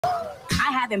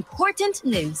have important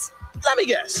news. Let me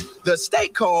guess. The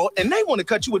state called and they want to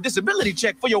cut you a disability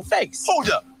check for your face.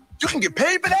 Hold up. You can get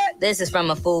paid for that? This is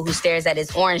from a fool who stares at his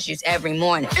orange juice every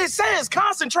morning. It says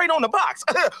concentrate on the box.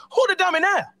 Who the dummy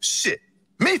now? Shit.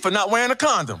 Me for not wearing a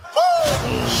condom.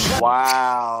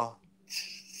 Wow.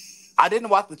 I didn't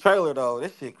watch the trailer, though.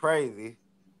 This shit crazy.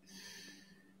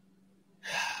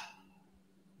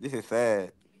 This is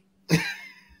sad.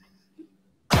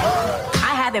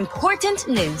 I have important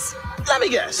news. Let me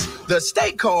guess. The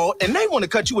state called and they want to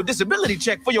cut you a disability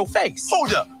check for your face.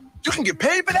 Hold up. You can get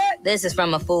paid for that? This is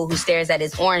from a fool who stares at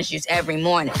his orange juice every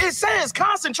morning. It says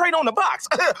concentrate on the box.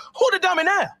 Who the dummy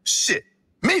now? Shit.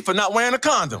 Me for not wearing a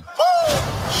condom.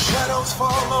 Shadows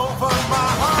fall over my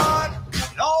heart.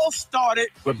 It all started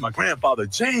with my grandfather,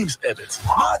 James Evans.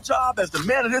 My job as the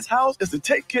man of this house is to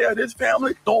take care of this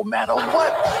family no matter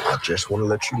what. I just want to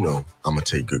let you know I'm going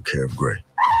to take good care of Gray.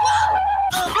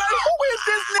 Who is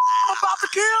this nigga I'm about to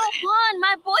kill? Juan,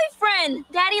 my boyfriend.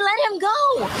 Daddy, let him go.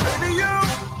 Baby,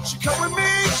 she come with me.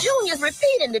 Junior's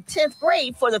repeating the 10th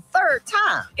grade for the 3rd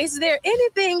time. Is there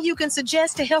anything you can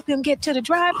suggest to help him get to the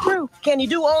drive-thru? Can you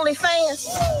do OnlyFans?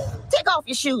 Take off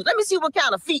your shoes. Let me see what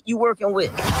kind of feet you working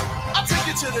with. I'll take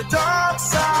you to the dark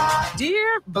side.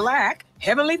 Dear Black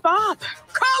Heavenly Father,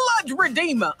 College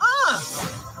Redeemer,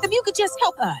 if you could just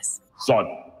help us. Son,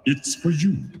 it's for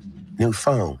you. New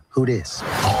phone. Who this?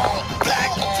 All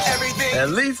black, everything. At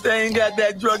least they ain't got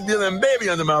that drug dealing baby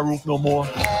under my roof no more.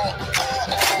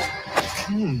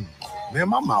 Man,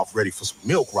 my mouth ready for some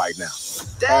milk right now.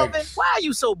 Delvin, why are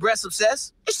you so breast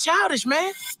obsessed? It's childish,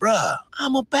 man. Bruh,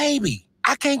 I'm a baby.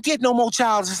 I can't get no more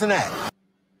childish than that.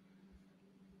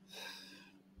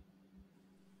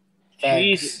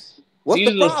 What's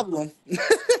the problem?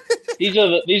 these are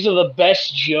the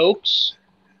best jokes.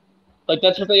 Like,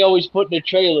 that's what they always put in the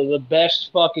trailer. The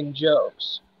best fucking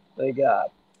jokes they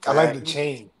got. I like the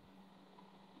chain.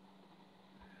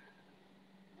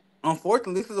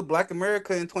 Unfortunately, this is a Black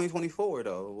America in 2024,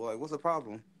 though. Like, what's the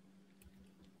problem?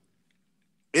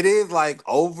 It is, like,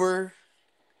 over,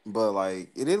 but, like,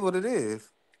 it is what it is.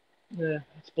 Yeah,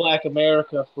 it's Black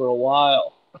America for a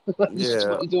while.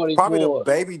 Yeah, probably the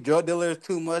baby drug dealer is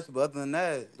too much, but other than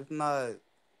that, it's not.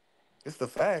 It's the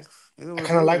facts. I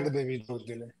kind of like the baby drug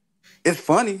dealer. It's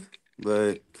funny,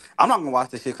 but I'm not gonna watch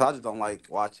this shit because I just don't like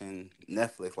watching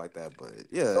Netflix like that. But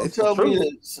yeah, so it's tell true.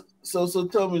 me this. So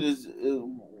tell me this.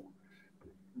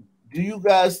 Do you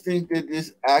guys think that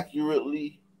this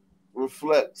accurately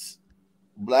reflects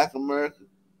Black America?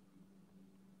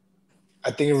 I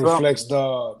think it reflects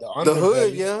the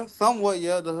hood, yeah, somewhat,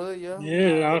 yeah, the hood, yeah.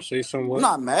 Yeah, I'll say somewhat. I'm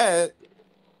not mad.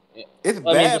 It's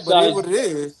bad, but it's what it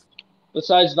is.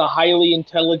 Besides the highly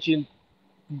intelligent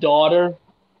daughter,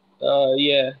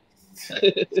 yeah.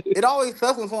 It always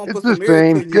sucks when someone puts the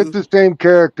same. Get the same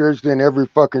characters in every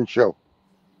fucking show.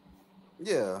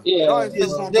 Yeah, yeah.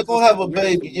 They're gonna have a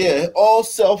baby. Yeah, all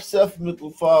self-mythical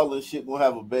father and shit gonna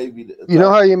have a baby. You know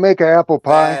how you make an apple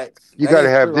pie? You got to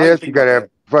have this. You got to have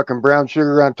fucking brown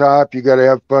sugar on top. You got to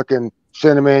have fucking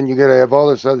cinnamon. You got to have all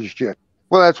this other shit.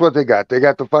 Well, that's what they got. They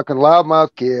got the fucking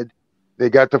loudmouth kid. They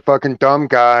got the fucking dumb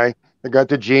guy. They got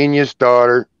the genius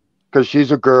daughter because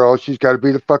she's a girl. She's got to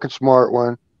be the fucking smart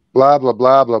one. Blah, blah,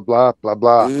 blah, blah, blah, blah,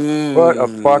 blah. Put a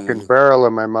fucking barrel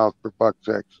in my mouth, for fuck's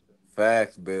sakes.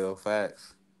 Facts, Bill.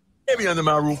 Facts. Baby under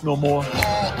my roof no more.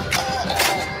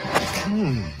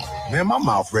 Man, my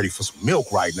mouth ready for some milk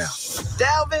right now.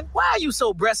 Dalvin, why are you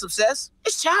so breast obsessed?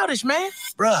 It's childish, man.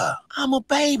 Bruh, I'm a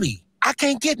baby. I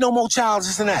can't get no more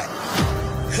childish than that.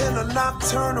 In a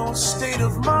nocturnal state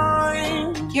of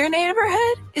mind. Your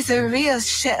neighborhood is a real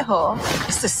shithole.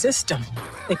 It's the system.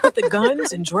 They put the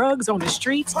guns and drugs on the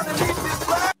streets.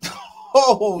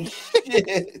 Oh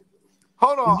shit!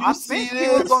 Hold on, I think he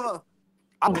was gonna.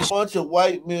 A bunch of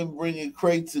white men bringing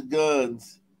crates of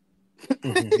guns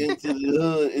into the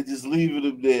hood and just leaving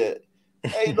them there.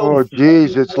 Oh,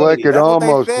 geez, it's like it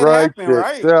almost writes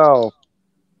itself.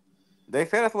 They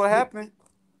said that's what happened.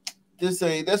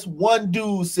 That's one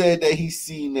dude said that he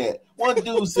seen that. One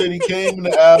dude said he came in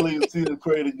the alley and seen a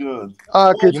crate of guns.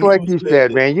 It's like you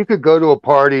said, man. You could go to a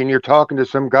party and you're talking to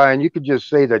some guy and you could just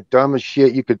say the dumbest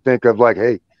shit you could think of, like,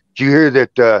 "Hey, did you hear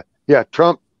that?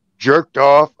 Trump jerked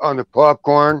off on the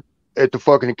popcorn at the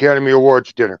fucking Academy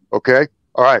Awards dinner." Okay,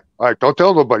 all right. Don't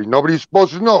tell nobody. Nobody's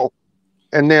supposed to know.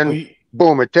 And then,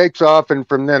 boom, it takes off, and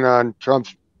from then on,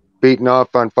 Trump's beating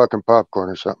off on fucking popcorn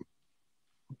or something.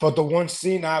 But the one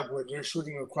scene where they're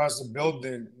shooting across the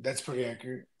building, that's pretty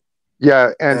accurate.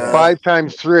 Yeah, and 5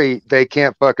 times 3, they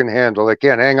can't fucking handle. They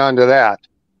can't hang on to that.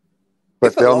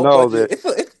 But they'll know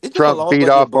that Trump beat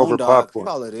off over popcorn.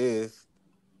 That's all it is.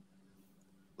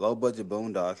 Low budget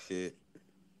boondock shit.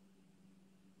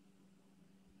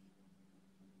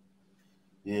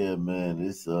 Yeah, man.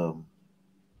 It's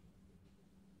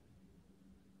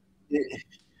it,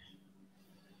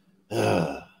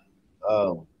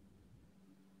 um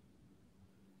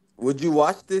Would you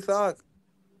watch this, Hawk?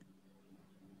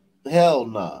 hell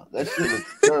nah. That shit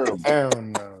looks terrible. Hell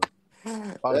no.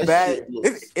 That Bad. shit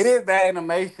looks It is bad It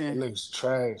animation. looks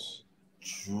trash.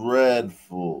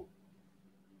 dreadful.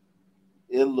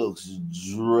 It looks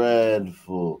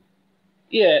dreadful.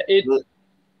 Yeah, Look,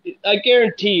 I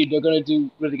guarantee you they're going to do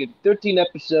really good. 13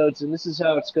 episodes, and this is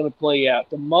how it's going to play out.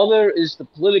 The mother is the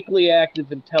politically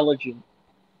active, intelligent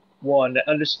one that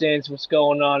understands what's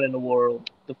going on in the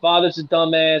world. The father's a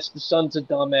dumbass. The son's a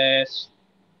dumbass.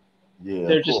 yeah,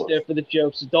 They're of just course. there for the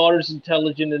jokes. The daughter's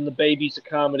intelligent, and the baby's a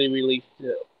comedy relief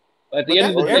too. At the But end that's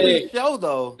of the Oh yeah. every day, show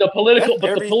though. the That's political, but the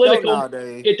every show political,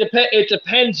 nowadays. it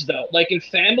depends though. Like in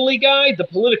Family Guy, the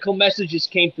political messages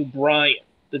came through Brian,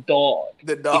 the dog,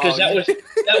 The because dog.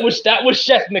 that was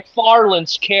Seth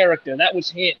MacFarlane's character. That was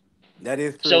him. That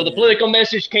is So true. the political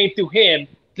message came through him.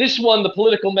 This one, the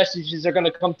political messages are going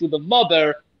to come through the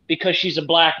mother because she's a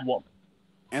black woman.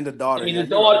 And the I daughter. mean, Yeah,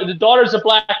 you're right. the daughter's a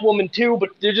black woman too, but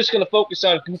they're just going to focus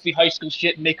on goofy high school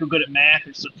shit and make her good at math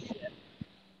or some shit.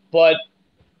 But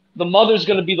the mother's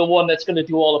going to be the one that's going to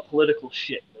do all the political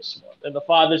shit in this one, and the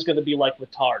father's going to be like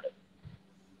retarded.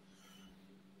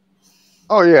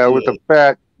 Oh yeah, with Yeah. the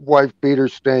fat wife beater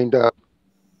stained up.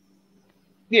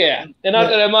 Yeah, and not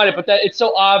that I mind it, but that it's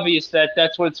so obvious that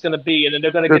that's what it's going to be, and then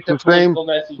they're going to It's get the the same political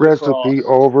message across. recipe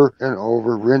over and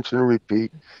over, rinse and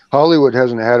repeat. Hollywood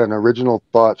hasn't had an original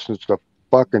thought since the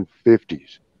fucking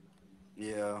 50s.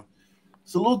 Yeah.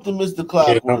 Salute to Mr.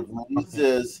 Clockwork, man. He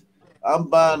says, I'm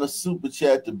buying a super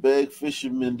chat to beg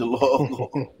fishermen to log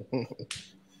on.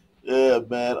 Yeah,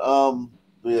 man.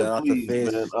 Yeah, Shout out to please,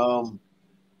 Fish. man.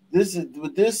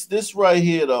 This right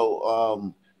here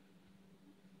though,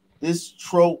 this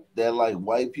trope that like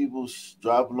white people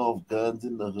dropping off guns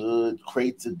in the hood,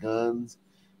 crates of guns,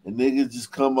 and niggas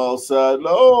just come outside,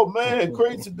 oh man,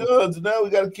 crates of guns, and now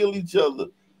we gotta kill each other.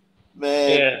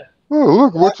 Man, Yeah. Oh,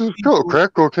 look, what's this called?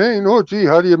 Crack cocaine? Oh, gee,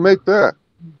 how do you make that?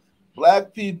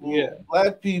 black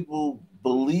people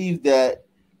believe that.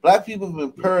 Black people have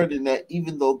been parroting that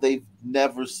even though they've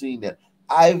never seen that.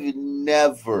 I've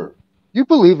never. You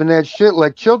believe in that shit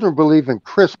like children believe in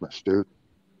Christmas, dude.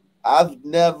 I've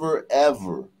never,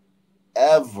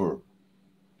 ever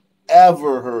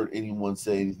heard anyone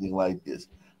say anything like this.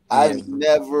 I've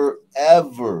never,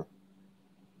 ever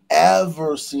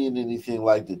seen anything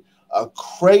like this. A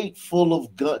crate full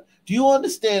of guns. Do you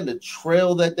understand the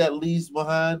trail that leaves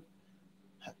behind?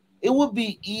 It would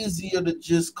be easier to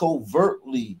just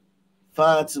covertly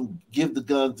give the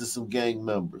guns to some gang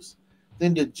members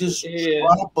than to just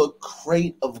drop a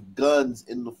crate of guns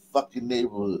in the fucking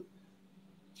neighborhood.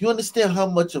 Do you understand how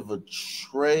much of a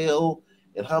trail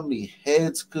and how many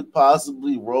heads could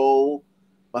possibly roll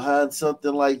behind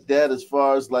something like that as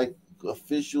far as like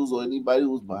officials or anybody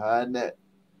who's behind that?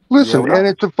 Listen, and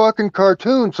it's a fucking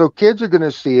cartoon, so kids are going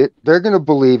to see it. They're going to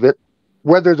believe it.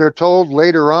 Whether they're told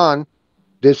later on,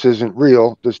 this isn't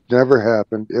real, this never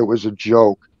happened, it was a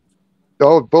joke.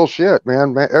 Oh, bullshit,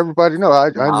 man. Everybody know. I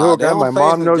know a They guy. My don't say it's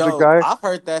mom a knows a joke. guy. I've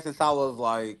heard that since I was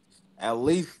like at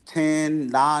least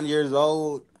 9 years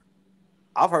old.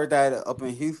 I've heard that up in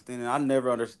Houston, and I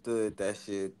never understood that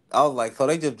shit. I was like, so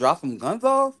they just dropped some guns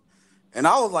off? And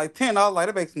I was like 10. I was like,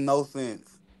 that makes no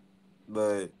sense.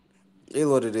 But it's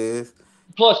what it is.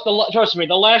 Plus, trust me,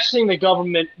 the last thing the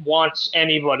government wants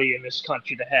anybody in this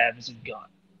country to have is a gun.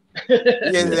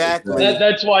 Exactly.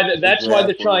 That's why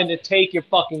they're trying to take your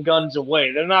fucking guns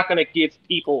away. They're not going to give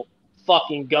people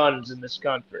fucking guns in this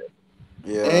country.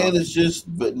 Yeah. And it's just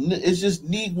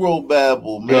Negro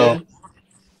babble, man. Yeah.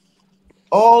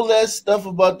 All that stuff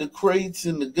about the crates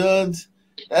and the guns,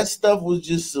 that stuff was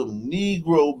just some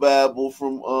Negro babble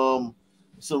from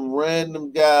some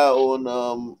random guy on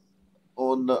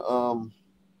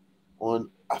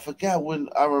I forgot when.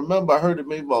 I remember I heard it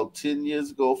maybe about 10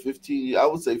 years ago, 15 years. I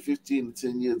would say 15 to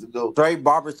 10 years ago. Straight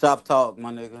barbershop talk,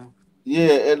 my nigga.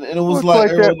 Yeah, and it was like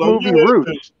that movie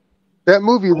Roots. That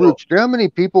movie Roots. Do you know how many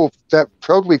people that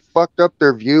totally fucked up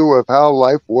their view of how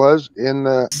life was in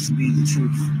the... To be the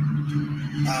truth.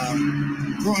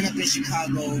 Growing up in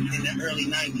Chicago in the early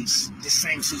 90s, the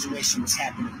same situation was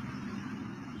happening.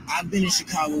 I've been in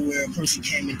Chicago where a person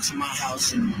came into my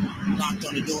house and knocked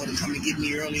on the door to come and get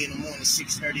me early in the morning,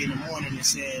 6:30 in the morning, and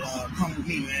said, come with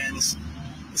me, man. It's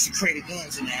a crate of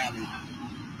guns in the alley.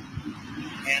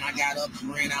 And I got up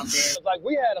and ran out there. It's like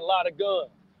we had a lot of guns,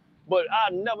 but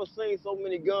I've never seen so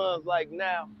many guns like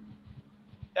now,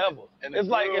 ever. And it's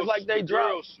like they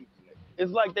dropped.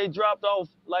 It's like they dropped off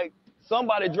like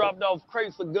somebody dropped off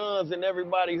crates of guns in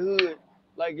everybody's hood.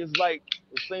 It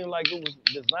seemed like it was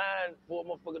designed for a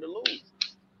motherfucker to lose.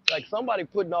 Like somebody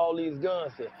putting all these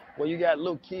guns there. Well, you got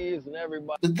little kids and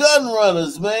everybody. The gun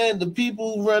runners, man. The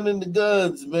people who running the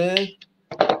guns, man.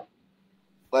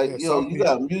 Like, yo, you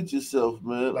gotta mute yourself,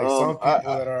 man. Like some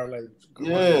people that are like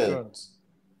yeah. guns.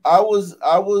 I was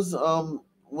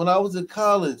when I was in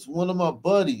college, one of my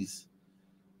buddies,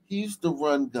 he used to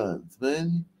run guns,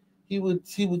 man. He would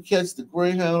catch the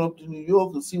Greyhound up to New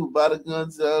York, and he would buy the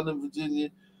guns down in Virginia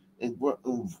and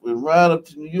ride up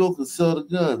to New York and sell the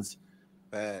guns.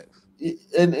 Facts.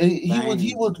 And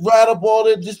he would ride up all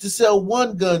that just to sell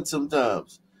one gun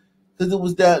sometimes. Because it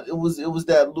was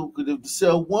that lucrative to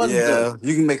sell one gun. Yeah,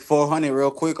 you can make 400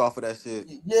 real quick off of that shit.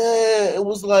 Yeah, it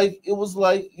was like,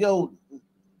 yo,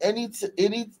 any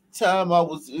time I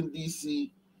was in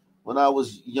DC when I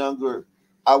was younger,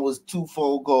 I was 2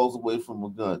 phone calls away from a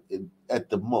gun at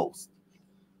the most.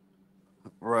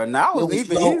 Right now it's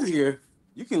even easier.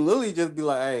 You can literally just be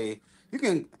like, hey, you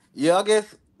can, I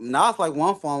guess now it's like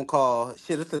one phone call.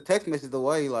 Shit, it's a text message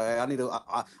away. Like, hey,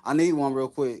 I need one real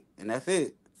quick, and that's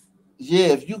it. Yeah,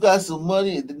 if you got some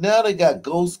money, now they got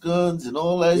ghost guns and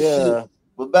all that shit.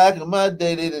 But back in my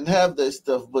day, they didn't have that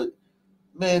stuff. But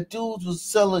man, dudes was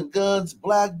selling guns.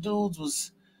 Black dudes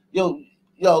was, yo,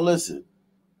 listen.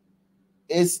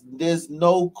 There's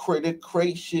no crate. The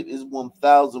crate shit is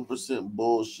 1000%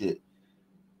 bullshit.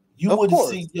 You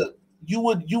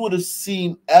would have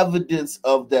seen evidence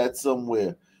of that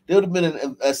somewhere. There would have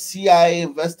been a CIA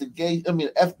investigation. I mean,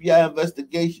 FBI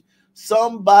investigation.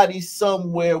 Somebody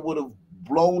somewhere would have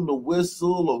blown the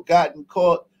whistle or gotten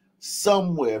caught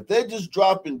somewhere. If they're just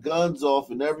dropping guns off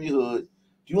in every hood,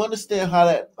 do you understand how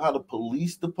the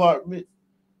police department,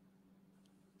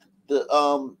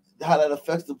 how that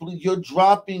affects the police? You're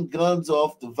dropping guns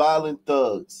off to violent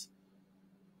thugs.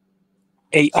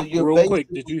 Hey, so you're real quick,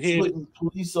 did you hear putting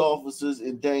police officers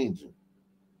in danger?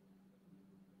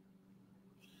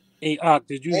 Hey,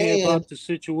 did you hear about the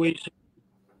situation?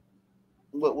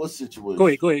 What situation? Go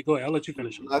ahead. I'll let you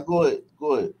finish. Go ahead.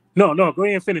 No, go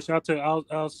ahead and finish.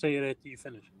 I'll say it after you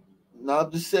finish. No,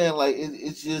 I'm just saying, like,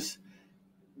 it's just,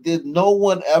 did no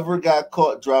one ever got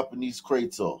caught dropping these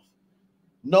crates off?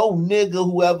 No nigga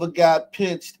who ever got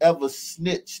pinched, ever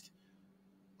snitched,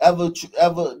 ever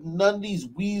none of these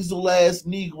weasel ass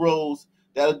Negroes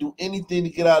that'll do anything to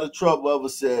get out of trouble ever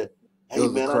said, hey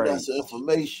man, I got some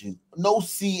information. No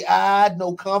CI,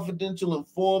 no confidential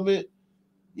informant.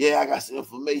 Yeah, I got some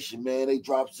information, man. They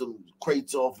dropped some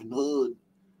crates off in the hood.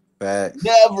 Facts.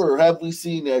 Never have we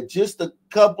seen that. Just a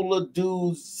couple of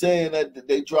dudes saying that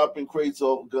they dropping guns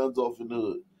off in the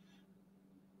hood.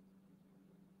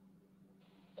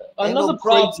 Another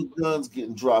crates of guns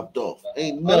getting dropped off.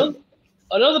 Ain't nothing.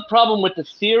 Another problem with the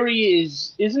theory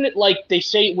isn't it like they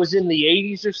say it was in the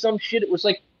 80s or some shit? It was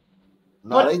like,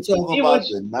 no, they talking about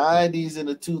the 90s and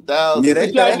the 2000s. Yeah,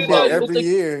 they talk about every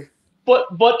year. But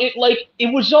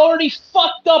it was already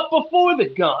fucked up before the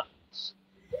guns.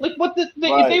 Like if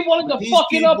they wanted to fuck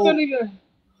it up, then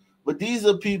but these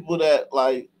are people that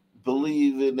like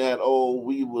believe in that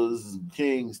we was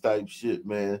kings type shit,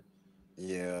 man.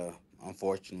 Yeah,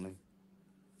 unfortunately.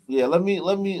 Yeah, let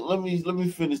me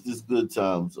finish this good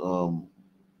times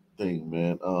thing,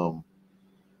 man.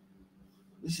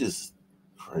 It's just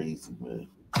crazy, man.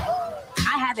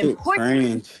 I have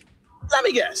important. Let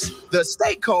me guess. The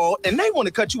state called and they want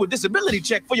to cut you a disability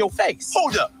check for your face.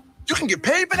 Hold up. You can get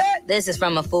paid for that? This is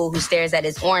from a fool who stares at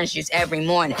his orange juice every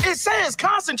morning. It says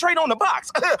concentrate on the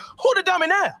box. Who the dummy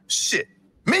now? Shit.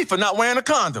 Me for not wearing a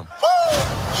condom.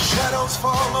 Shadows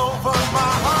fall over my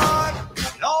heart.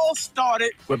 It all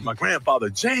started with my grandfather,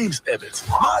 James Evans.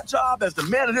 My job as the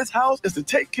man of this house is to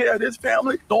take care of this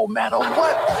family, no matter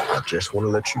what. I just want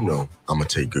to let you know, I'm going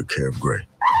to take good care of Gray.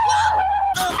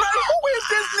 Who is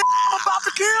this nigga I'm about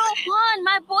to kill? Juan,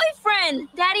 my boyfriend.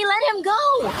 Daddy, let him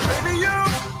go. Baby,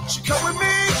 she come with me.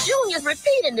 Junior's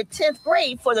repeating the 10th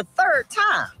grade for the 3rd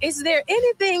time. Is there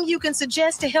anything you can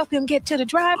suggest to help him get to the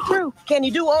drive-thru? Can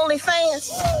you do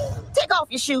OnlyFans? Take off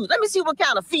your shoes. Let me see what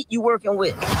kind of feet you working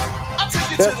with.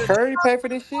 Does Curry pay for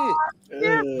this shit?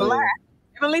 Yeah, Black.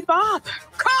 Emily Bob.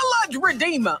 College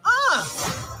Redeemer.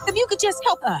 If you could just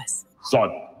help us. Son,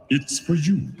 it's for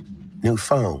you. New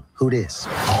phone. Who this?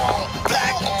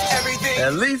 Black, everything.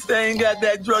 At least they ain't got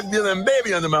that drug dealing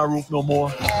baby under my roof no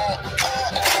more.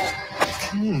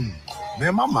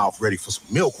 Man, my mouth ready for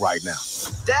some milk right now.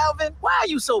 Dalvin, why are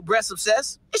you so breast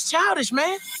obsessed? It's childish,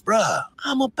 man. Bruh,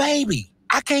 I'm a baby.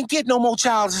 I can't get no more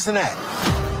childish than that.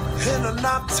 In a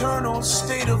nocturnal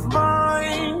state of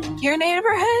mind. Your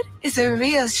neighborhood is a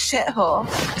real shithole.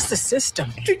 It's the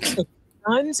system.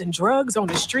 guns and drugs on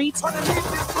the streets.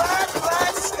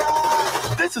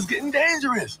 This is getting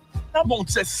dangerous. I won't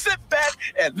just sit back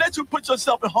and let you put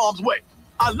yourself in harm's way.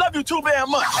 I love you too very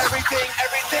much.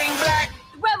 Everything black.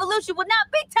 The revolution would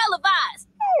not be televised.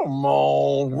 Come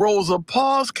on, Rosa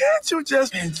Parks. Can't you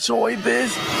just enjoy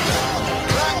this?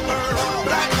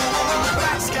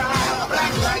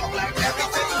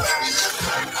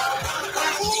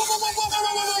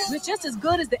 We're just as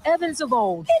good as the Evans of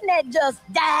old. Isn't that just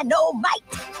dynamite?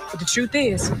 But the truth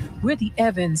is, we're the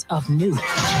Evans of new.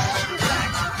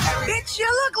 Bitch, you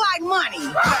look like money.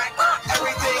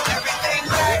 Everything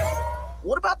black.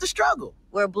 What about the struggle?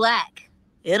 We're black.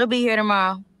 It'll be here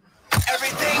tomorrow.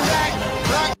 Everything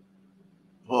black.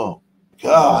 Oh,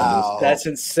 God. Wow. That's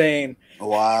insane.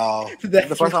 Wow. That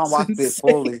the first time I was watched it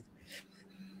insane. fully.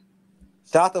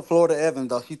 Shout out to Florida Evans,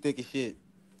 though. She thick as shit.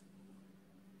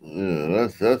 Yeah,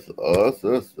 that's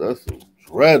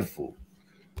dreadful.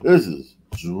 This is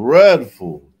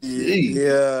dreadful. Jeez.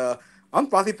 Yeah. I'm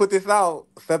surprised he put this out.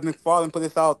 Seth MacFarlane put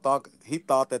this out. He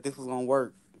thought that this was gonna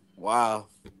work. Wow.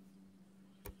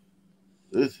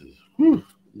 This is whew.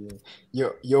 Yeah.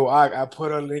 Yo, I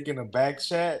put a link in the back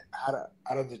chat out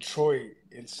of Detroit.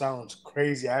 It sounds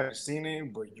crazy. I haven't seen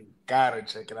it, but you gotta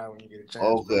check it out when you get a chance.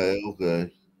 Okay.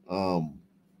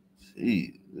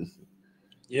 Gee,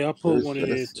 yeah, I put one in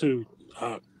there too.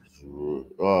 All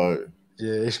right.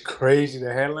 Yeah, it's crazy.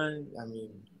 The headline. I mean,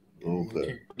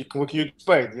 okay. What can you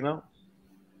expect? You know,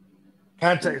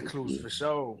 context clues for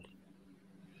sure.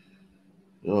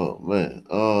 Oh man.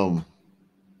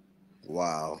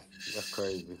 Wow, that's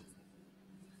crazy.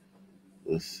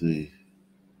 Let's see.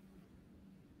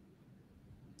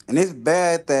 And it's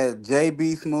bad that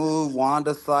JB Smooth,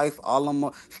 Wanda Sykes, all of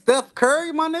them, Steph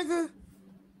Curry, my nigga.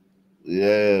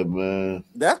 Yeah, man.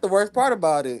 That's the worst part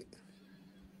about it.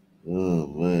 Oh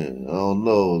man, I don't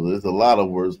know. There's a lot of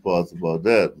worst parts about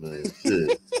that, man.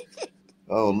 Shit.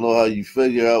 I don't know how you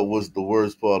figure out what's the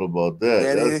worst part about that.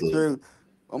 That is true.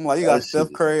 I'm like, you got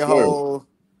Steph Curry whole.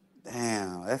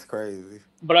 Damn, that's crazy.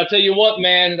 But I tell you what,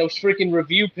 man, those freaking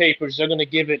review papers are gonna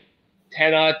give it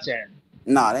 10 out of 10.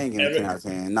 Nah, they ain't giving 10 out of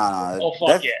 10. Nah. Oh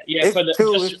fuck yeah, yeah.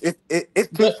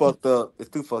 It's too fucked up. It's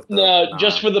too fucked up. No,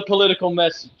 just for the political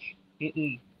message.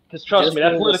 Because trust me,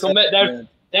 that political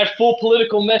that full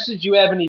political message you haven't even